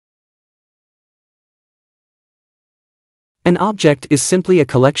An object is simply a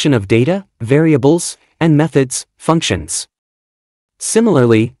collection of data, variables, and methods, functions.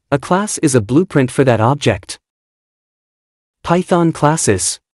 Similarly, a class is a blueprint for that object. Python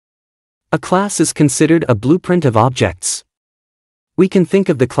classes. A class is considered a blueprint of objects. We can think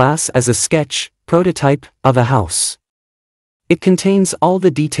of the class as a sketch, prototype, of a house. It contains all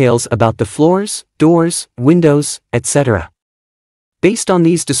the details about the floors, doors, windows, etc. Based on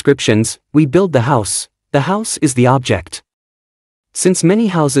these descriptions, we build the house. The house is the object. Since many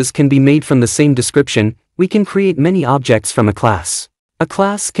houses can be made from the same description, we can create many objects from a class. A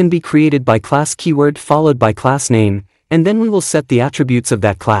class can be created by class keyword followed by class name, and then we will set the attributes of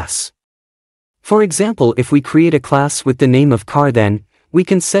that class. For example, if we create a class with the name of car, then we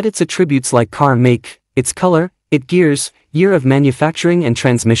can set its attributes like car make, its color, its gears, year of manufacturing and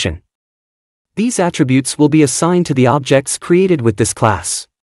transmission. These attributes will be assigned to the objects created with this class.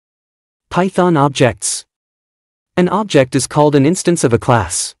 Python objects. An object is called an instance of a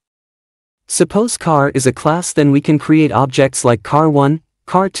class. Suppose car is a class, then we can create objects like car1,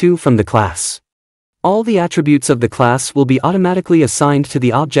 car2 from the class. All the attributes of the class will be automatically assigned to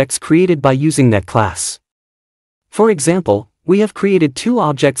the objects created by using that class. For example, we have created two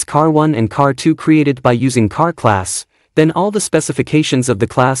objects car1 and car2 created by using car class, then all the specifications of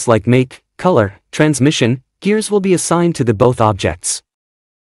the class like make, color, transmission, gears will be assigned to the both objects.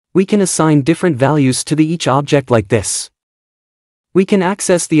 We can assign different values to each object like this. We can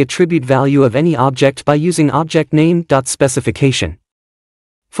access the attribute value of any object by using object name.specification.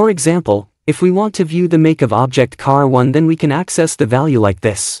 For example, if we want to view the make of object car1, then we can access the value like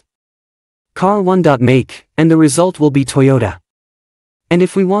this. car1.make, and the result will be Toyota. And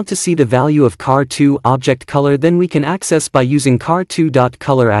if we want to see the value of car2 object color, then we can access by using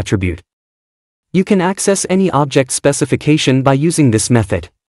car2.color attribute. You can access any object specification by using this method.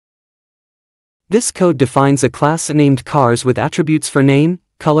 This code defines a class named cars with attributes for name,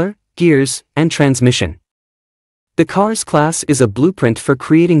 color, gears, and transmission. The cars class is a blueprint for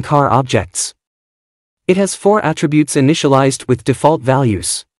creating car objects. It has 4 attributes initialized with default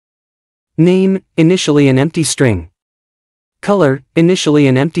values. Name, initially an empty string. Color, initially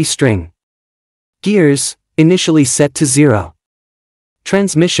an empty string. Gears, initially set to 0.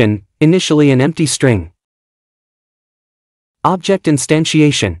 Transmission, initially an empty string. Object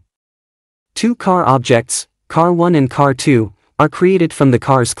instantiation. 2 car objects, car1 and car2, are created from the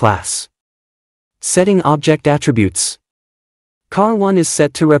cars class. Setting object attributes. Car1 is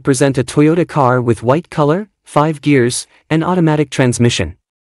set to represent a Toyota car with white color, 5 gears, and automatic transmission.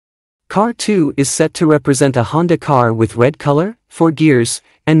 Car2 is set to represent a Honda car with red color, 4 gears,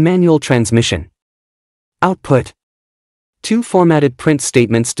 and manual transmission. Output. 2 formatted print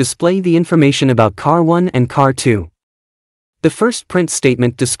statements display the information about car1 and car2. The first print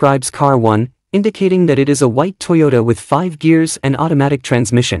statement describes car1, indicating that it is a white Toyota with 5 gears and automatic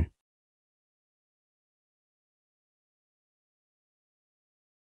transmission.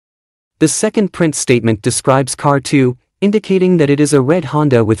 The second print statement describes car2, indicating that it is a red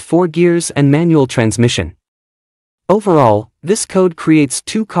Honda with 4 gears and manual transmission. Overall, this code creates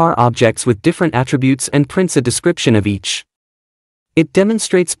 2 car objects with different attributes and prints a description of each. It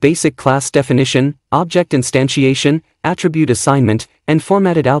demonstrates basic class definition, object instantiation, attribute assignment, and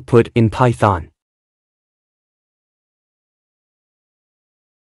formatted output in Python.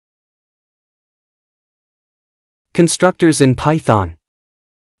 Constructors in Python.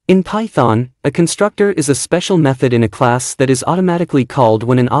 In Python, a constructor is a special method in a class that is automatically called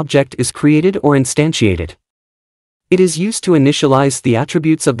when an object is created or instantiated. It is used to initialize the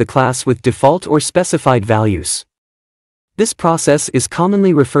attributes of the class with default or specified values. This process is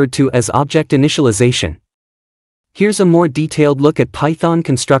commonly referred to as object initialization. Here's a more detailed look at Python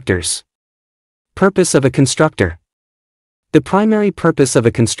constructors. Purpose of a constructor. The primary purpose of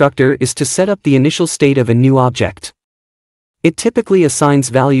a constructor is to set up the initial state of a new object. It typically assigns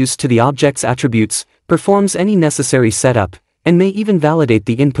values to the object's attributes, performs any necessary setup, and may even validate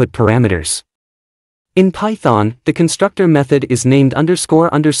the input parameters. In Python, the constructor method is named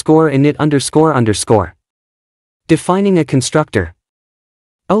 __init__. Defining a constructor.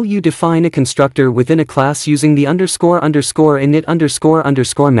 You define a constructor within a class using the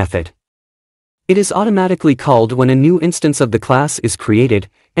 __init___ method. It is automatically called when a new instance of the class is created,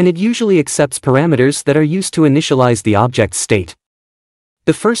 and it usually accepts parameters that are used to initialize the object's state.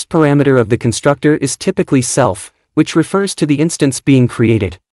 The first parameter of the constructor is typically self, which refers to the instance being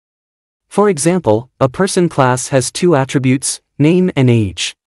created. For example, a person class has 2 attributes, name and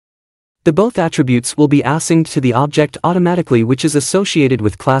age. The both attributes will be assigned to the object automatically, which is associated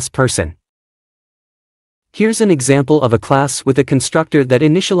with class person. Here's an example of a class with a constructor that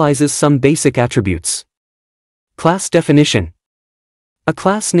initializes some basic attributes. Class definition. A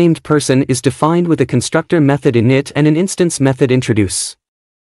class named person is defined with a constructor method init and an instance method introduce.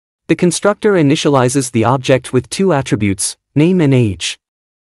 The constructor initializes the object with two attributes, name and age.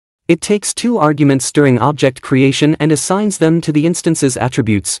 It takes two arguments during object creation and assigns them to the instance's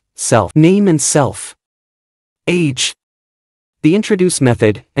attributes, self, name and self, age. The introduce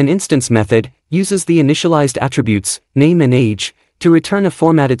method, an instance method, uses the initialized attributes, name and age, to return a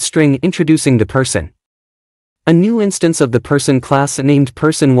formatted string introducing the person. A new instance of the person class named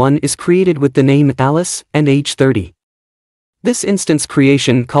person1 is created with the name Alice and age 30. This instance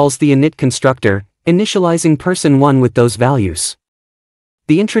creation calls the init constructor, initializing person1 with those values.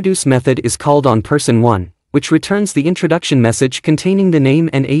 The introduce method is called on person1, which returns the introduction message containing the name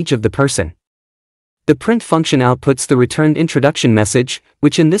and age of the person. The print function outputs the returned introduction message,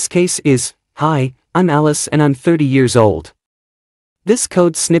 which in this case is, "Hi, I'm Alice and I'm 30 years old." This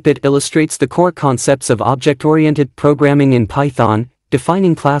code snippet illustrates the core concepts of object-oriented programming in Python,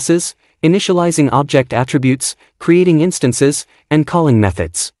 defining classes, initializing object attributes, creating instances, and calling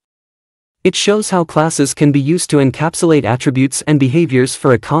methods. It shows how classes can be used to encapsulate attributes and behaviors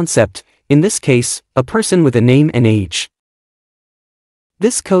for a concept, in this case, a person with a name and age.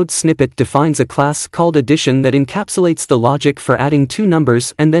 This code snippet defines a class called addition that encapsulates the logic for adding two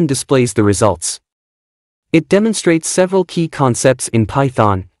numbers and then displays the results. It demonstrates several key concepts in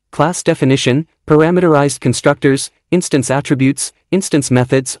Python: class definition, parameterized constructors, instance attributes, instance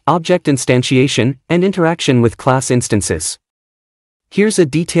methods, object instantiation, and interaction with class instances. Here's a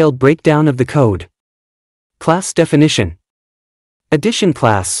detailed breakdown of the code. Class definition. Addition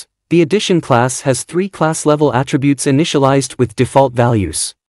class. The addition class has three class-level attributes initialized with default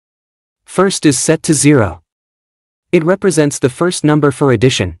values. First is set to 0. It represents the first number for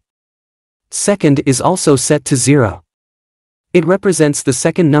addition. Second is also set to 0. It represents the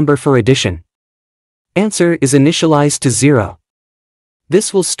second number for addition. Answer is initialized to 0.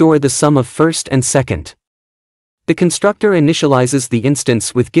 This will store the sum of first and second. The constructor initializes the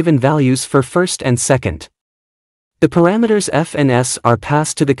instance with given values for first and second. The parameters f and s are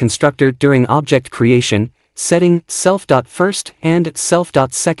passed to the constructor during object creation, setting self.first and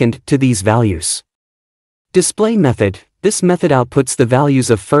self.second to these values. Display method. This method outputs the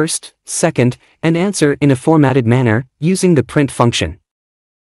values of first, second, and answer in a formatted manner, using the print function.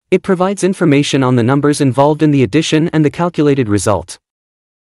 It provides information on the numbers involved in the addition and the calculated result.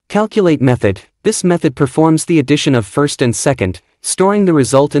 Calculate method. This method performs the addition of first and second, storing the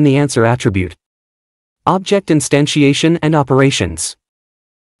result in the answer attribute. Object instantiation and operations.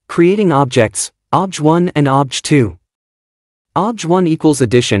 Creating objects, obj1 and obj2. Obj1 equals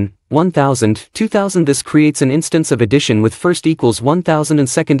addition, 1000, 2000. This creates an instance of addition with first equals 1000 and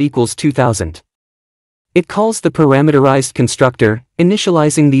second equals 2000. It calls the parameterized constructor,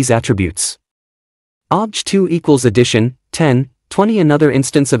 initializing these attributes. Obj2 equals addition, 10, 20. Another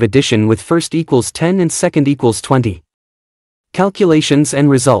instance of addition with first equals 10 and second equals 20. Calculations and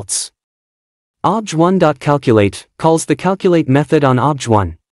results. Obj1.calculate calls the calculate method on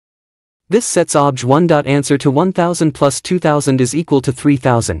obj1. This sets obj1.answer to 1000 plus 2000 is equal to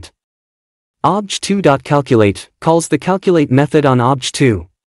 3000. Obj2.calculate calls the calculate method on obj2.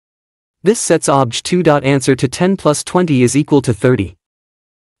 This sets obj2.answer to 10 plus 20 is equal to 30.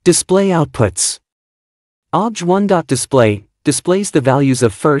 Display outputs. Obj1.display displays the values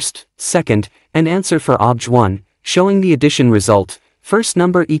of first, second, and answer for obj1, showing the addition result. First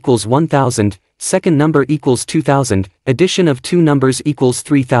number equals 1000, second number equals 2000, addition of two numbers equals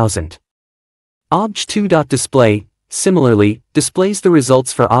 3000. Obj2.display, similarly, displays the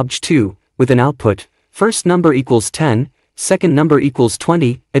results for obj2, with an output, first number equals 10, second number equals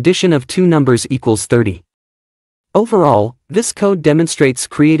 20, addition of two numbers equals 30. Overall, this code demonstrates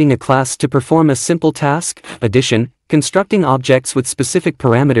creating a class to perform a simple task, addition, constructing objects with specific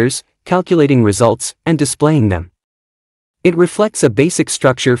parameters, calculating results, and displaying them. It reflects a basic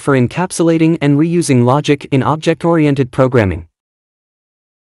structure for encapsulating and reusing logic in object-oriented programming.